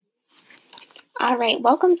All right,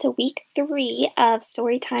 welcome to week 3 of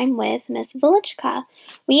Storytime with Miss Villageka.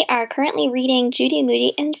 We are currently reading Judy,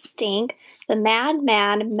 Moody, and Stink, The Mad,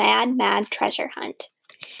 Mad, Mad, Mad Treasure Hunt.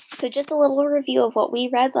 So just a little review of what we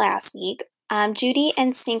read last week. Judy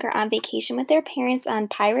and Stink are on vacation with their parents on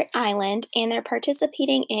Pirate Island, and they're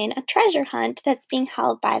participating in a treasure hunt that's being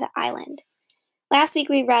held by the island. Last week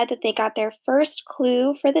we read that they got their first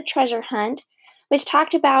clue for the treasure hunt, which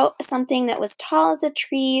talked about something that was tall as a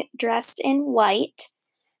tree, dressed in white.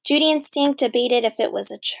 Judy and Stink debated if it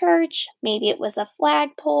was a church, maybe it was a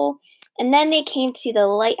flagpole, and then they came to the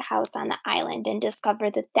lighthouse on the island and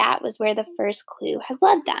discovered that that was where the first clue had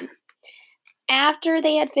led them. After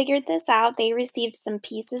they had figured this out, they received some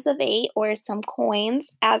pieces of 8 or some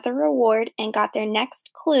coins as a reward and got their next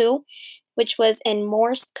clue, which was in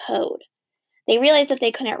Morse code. They realized that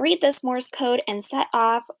they couldn't read this Morse code and set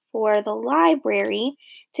off for the library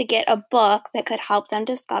to get a book that could help them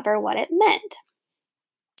discover what it meant.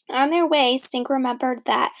 On their way, Stink remembered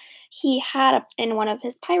that he had in one of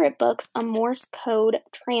his pirate books a Morse code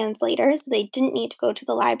translator, so they didn't need to go to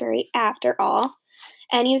the library after all.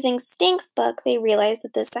 And using Stink's book, they realized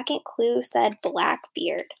that the second clue said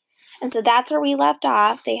Blackbeard. And so that's where we left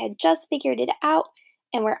off. They had just figured it out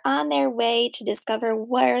and were on their way to discover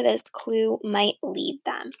where this clue might lead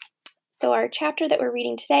them. So our chapter that we're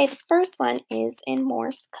reading today, the first one, is in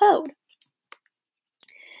Morse code.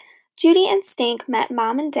 Judy and Stink met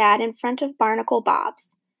Mom and Dad in front of Barnacle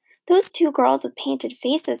Bob's. "Those 2 girls with painted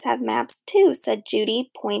faces have maps too," said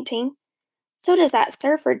Judy, pointing. "So does that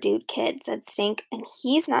surfer dude kid," said Stink, "and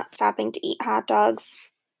he's not stopping to eat hot dogs."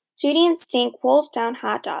 Judy and Stink wolfed down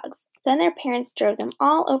hot dogs. Then their parents drove them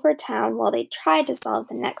all over town while they tried to solve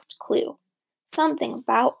the next clue. Something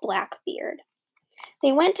about Blackbeard.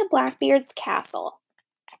 They went to Blackbeard's castle.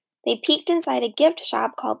 They peeked inside a gift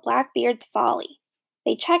shop called Blackbeard's Folly.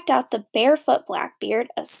 They checked out the Barefoot Blackbeard,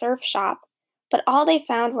 a surf shop, but all they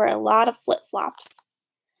found were a lot of flip-flops.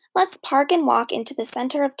 "Let's park and walk into the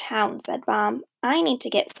center of town," said Mom. "I need to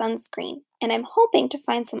get sunscreen, and I'm hoping to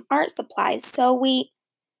find some art supplies, so we—"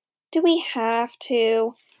 "Do we have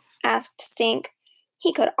to?" asked Stink.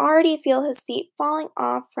 He could already feel his feet falling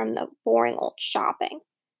off from the boring old shopping.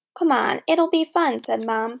 "Come on, it'll be fun," said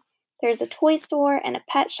Mom. "There's a toy store and a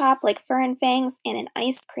pet shop like Fur and Fangs and an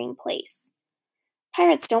ice cream place."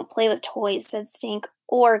 "Pirates don't play with toys," said Stink,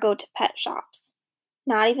 "or go to pet shops."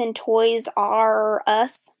 "Not even Toys R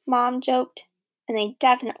Us," Mom joked. "And they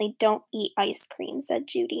definitely don't eat ice cream," said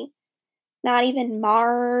Judy. "Not even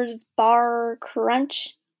Mars Bar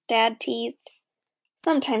Crunch," Dad teased.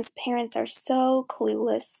 "Sometimes parents are so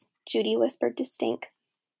clueless," Judy whispered to Stink.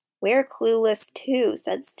 "We're clueless too,"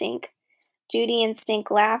 said Stink. Judy and Stink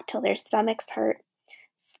laughed till their stomachs hurt.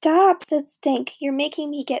 "Stop," said Stink. "You're making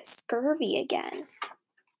me get scurvy again."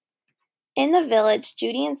 In the village,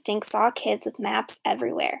 Judy and Stink saw kids with maps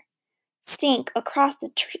everywhere. Stink, across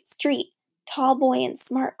the street, tall boy and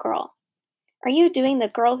smart girl. "Are you doing the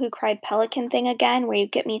girl who cried pelican thing again, where you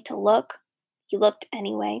get me to look?" He looked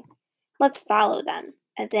anyway. "Let's follow them,"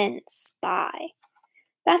 as in spy.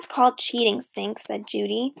 "That's called cheating, Stink," said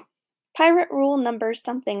Judy. "Pirate rule number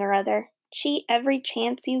something or other. Cheat every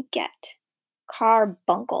chance you get."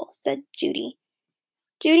 "Carbuncle," said Judy.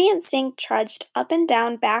 Judy and Stink trudged up and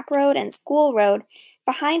down Back Road and School Road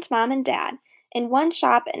behind Mom and Dad, in one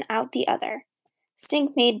shop and out the other.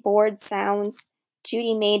 Stink made bored sounds.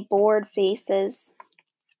 Judy made bored faces.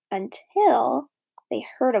 Until they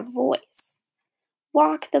heard a voice.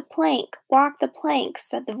 Walk the plank,"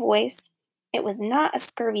 said the voice. It was not a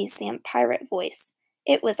Scurvy Sam pirate voice.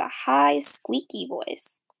 It was a high, squeaky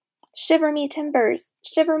voice. Shiver me timbers,"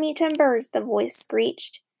 the voice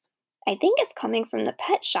screeched. "I think it's coming from the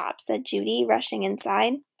pet shop," said Judy, rushing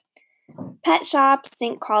inside. "Pet shop,"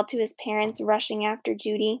 Stink called to his parents, rushing after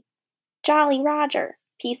Judy. "Jolly Roger,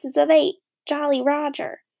 pieces of 8, Jolly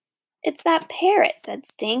Roger." "It's that parrot," said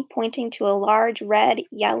Stink, pointing to a large red,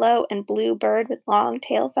 yellow, and blue bird with long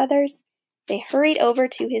tail feathers. They hurried over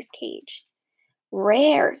to his cage.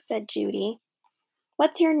 "Rare," said Judy.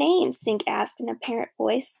 "What's your name?" Stink asked in a parrot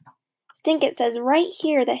voice. "Stink, it says right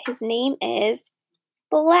here that his name is—"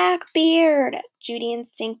 "Blackbeard!" Judy and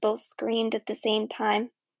Stink both screamed at the same time.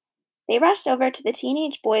 They rushed over to the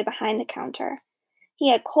teenage boy behind the counter. He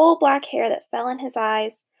had coal-black hair that fell in his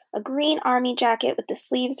eyes, a green army jacket with the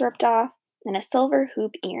sleeves ripped off, and a silver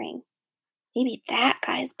hoop earring. "Maybe that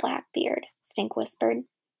guy's Blackbeard," Stink whispered.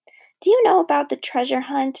 "Do you know about the treasure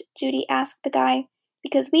hunt?" Judy asked the guy.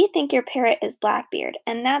 "Because we think your parrot is Blackbeard,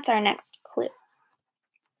 and that's our next clue."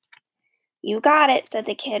 "You got it," said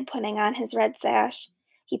the kid, putting on his red sash.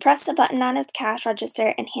 He pressed a button on his cash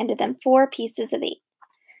register and handed them 4 pieces of 8.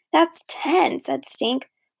 That's 10, said Stink.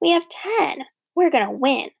 We have 10. We're gonna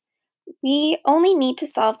win. We only need to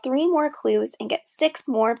solve 3 more clues and get 6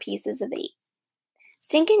 more pieces of 8.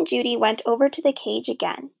 Stink and Judy went over to the cage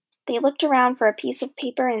again. They looked around for a piece of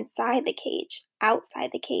paper inside the cage,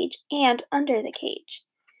 outside the cage, and under the cage.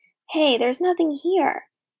 Hey, there's nothing here,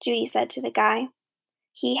 Judy said to the guy.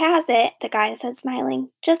 He has it, the guy said, smiling.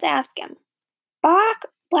 Just ask him. Bach!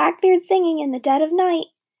 Blackbeard's singing in the dead of night.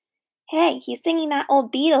 Hey, he's singing that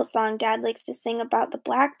old Beatles song Dad likes to sing about the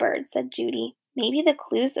blackbird, said Judy. Maybe the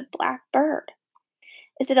clue's a black bird.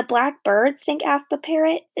 Is it a black bird? Stink asked the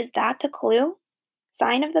parrot. Is that the clue?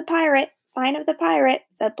 Sign of the pirate,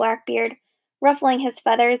 said Blackbeard, ruffling his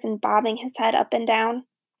feathers and bobbing his head up and down.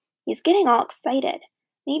 He's getting all excited.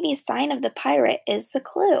 Maybe sign of the pirate is the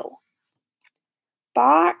clue.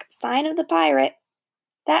 Bach, sign of the pirate.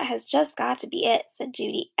 That has just got to be it, said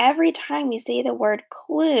Judy. Every time you say the word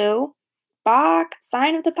clue, Bach,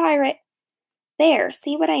 sign of the pirate. There,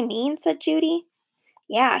 see what I mean, said Judy.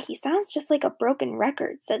 Yeah, he sounds just like a broken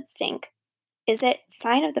record, said Stink. Is it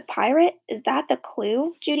sign of the pirate? Is that the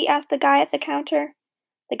clue? Judy asked the guy at the counter.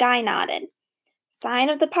 The guy nodded. Sign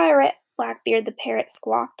of the pirate, Blackbeard the parrot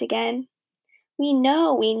squawked again. We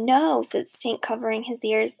know, said Stink, covering his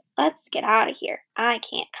ears. Let's get out of here. I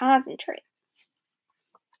can't concentrate.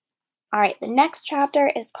 All right, the next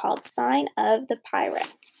chapter is called Sign of the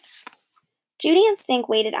Pirate. Judy and Stink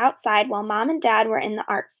waited outside while Mom and Dad were in the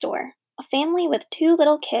art store. A family with 2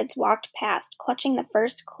 little kids walked past, clutching the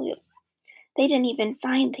first clue. They didn't even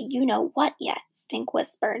find the you-know-what yet, Stink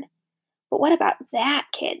whispered. But what about that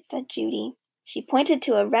kid, said Judy. She pointed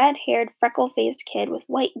to a red-haired, freckle-faced kid with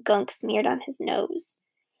white gunk smeared on his nose.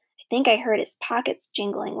 I think I heard his pockets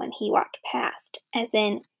jingling when he walked past, as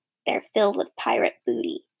in, they're filled with pirate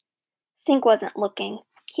booty. Stink wasn't looking.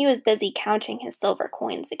 He was busy counting his silver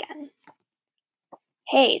coins again.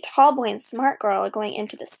 Hey, Tallboy and Smart Girl are going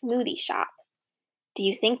into the smoothie shop. Do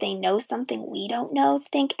you think they know something we don't know?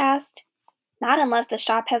 Stink asked. Not unless the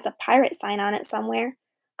shop has a pirate sign on it somewhere.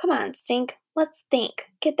 Come on, Stink, let's think.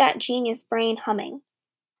 Get that genius brain humming.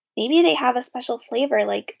 Maybe they have a special flavor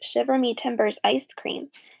like Shiver Me Timbers ice cream,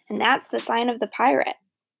 and that's the sign of the pirate.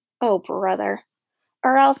 Oh, brother.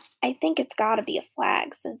 Or else, I think it's gotta be a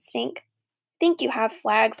flag, said Stink. Think you have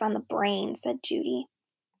flags on the brain, said Judy.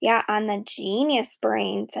 Yeah, on the genius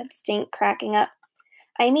brain, said Stink, cracking up.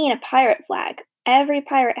 I mean a pirate flag. Every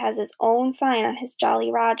pirate has his own sign on his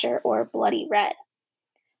Jolly Roger or Bloody Red.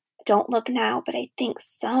 Don't look now, but I think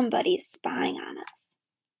somebody's spying on us.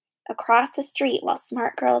 Across the street, while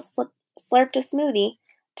Smart Girl slurped a smoothie,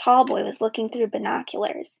 Tallboy was looking through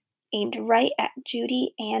binoculars, aimed right at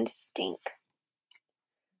Judy and Stink.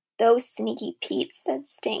 Those sneaky Pete's, said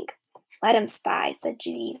Stink. Let 'em spy, said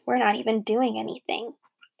Judy. We're not even doing anything.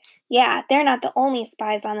 Yeah, they're not the only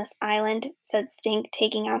spies on this island, said Stink,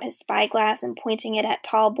 taking out his spyglass and pointing it at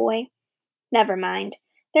Tallboy. Never mind.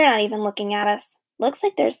 They're not even looking at us. Looks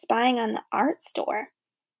like they're spying on the art store.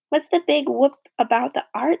 What's the big whoop about the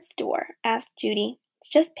art store? Asked Judy. It's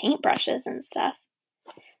just paintbrushes and stuff.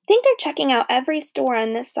 Think they're checking out every store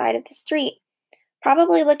on this side of the street,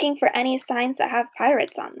 probably looking for any signs that have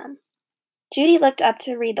pirates on them. Judy looked up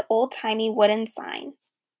to read the old-timey wooden sign.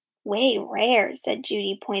 Way rare, said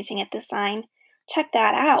Judy, pointing at the sign. Check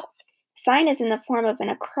that out. The sign is in the form of an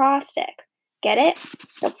acrostic. Get it?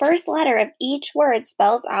 The first letter of each word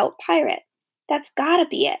spells out pirate. That's gotta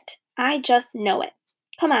be it. I just know it.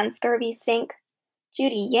 Come on, Scurvy Stink.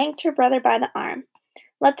 Judy yanked her brother by the arm.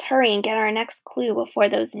 Let's hurry and get our next clue before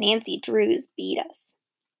those Nancy Drews beat us.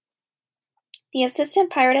 The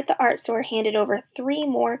assistant pirate at the art store handed over 3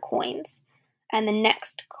 more coins and the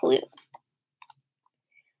next clue.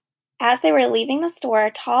 As they were leaving the store,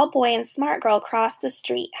 Tallboy and Smart Girl crossed the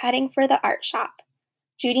street, heading for the art shop.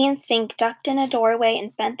 Judy and Stink ducked in a doorway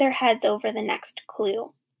and bent their heads over the next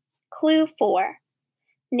clue. Clue 4.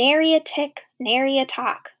 Nary a tick, nary a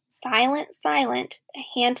talk, silent, silent, the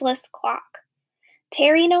handless clock.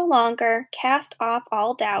 Tarry no longer, cast off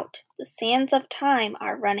all doubt, the sands of time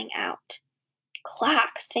are running out.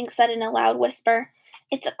 Clock, Stink said in a loud whisper.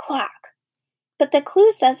 It's a clock. But the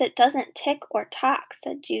clue says it doesn't tick or talk,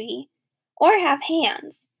 said Judy. Or have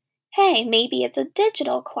hands. Hey, maybe it's a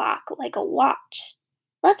digital clock, like a watch.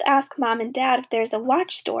 Let's ask Mom and Dad if there's a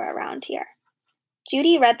watch store around here.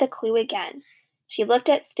 Judy read the clue again. She looked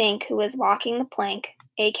at Stink, who was walking the plank,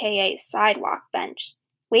 aka sidewalk bench,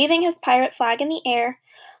 waving his pirate flag in the air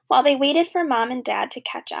while they waited for Mom and Dad to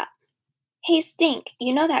catch up. Hey, Stink,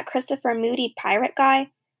 you know that Christopher Moody pirate guy?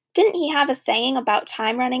 Didn't he have a saying about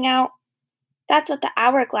time running out? That's what the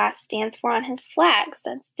hourglass stands for on his flag,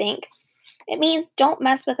 said Stink. It means don't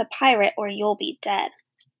mess with a pirate or you'll be dead.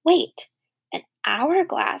 Wait, an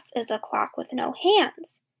hourglass is a clock with no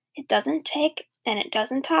hands. It doesn't tick, and it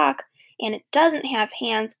doesn't talk, and it doesn't have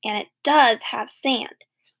hands, and it does have sand.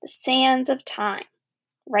 The sands of time.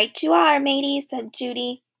 Right you are, matey, said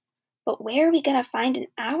Judy. But where are we going to find an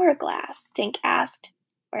hourglass? Stink asked.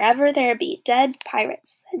 Wherever there be dead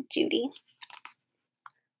pirates, said Judy.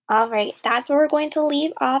 All right, that's where we're going to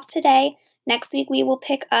leave off today. Next week, we will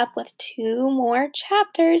pick up with 2 more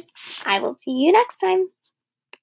chapters. I will see you next time.